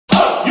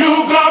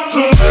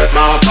Right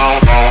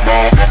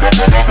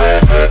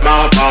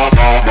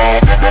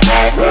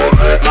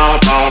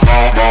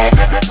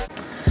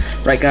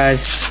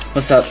guys,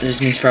 what's up? This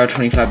is me,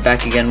 Sprout25,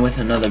 back again with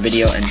another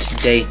video, and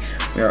today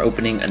we are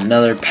opening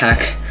another pack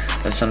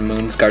of Sun and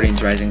Moon's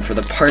Guardians Rising for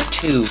the part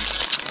 2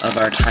 of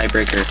our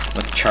tiebreaker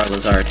with Char.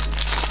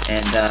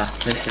 And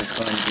this is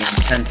going to be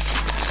intense.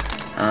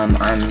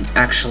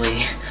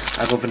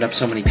 I've opened up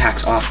so many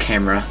packs off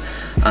camera,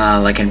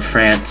 like in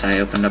France I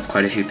opened up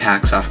quite a few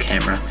packs off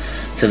camera,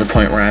 to the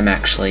point where I'm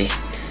actually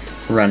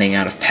running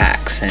out of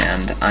packs,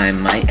 and I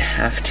might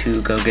have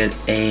to go get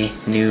a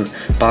new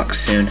box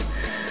soon.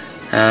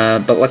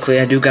 But luckily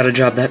I do got a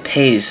job that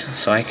pays,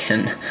 so I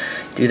can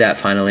do that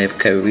finally.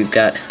 Okay, we've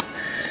got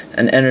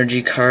an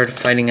energy card,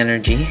 Fighting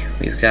Energy.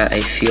 We've got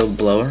a Field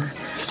Blower,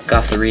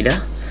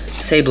 Gotharita,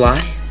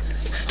 Sableye,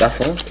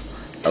 Stuffle,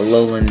 a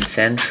Lowland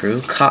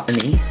Sandshrew,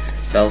 Cottony,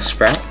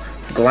 Bellsprout,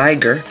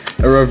 Gligar,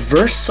 a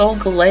Reverse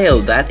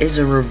Solgaleo. That is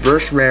a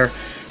reverse rare,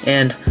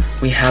 and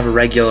we have a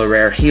regular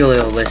rare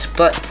Heliolisk,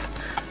 but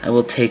I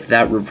will take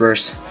that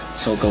Reverse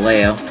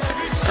Solgaleo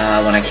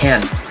when I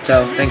can.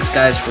 So thanks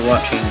guys for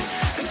watching,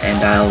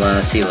 and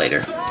I'll see you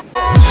later.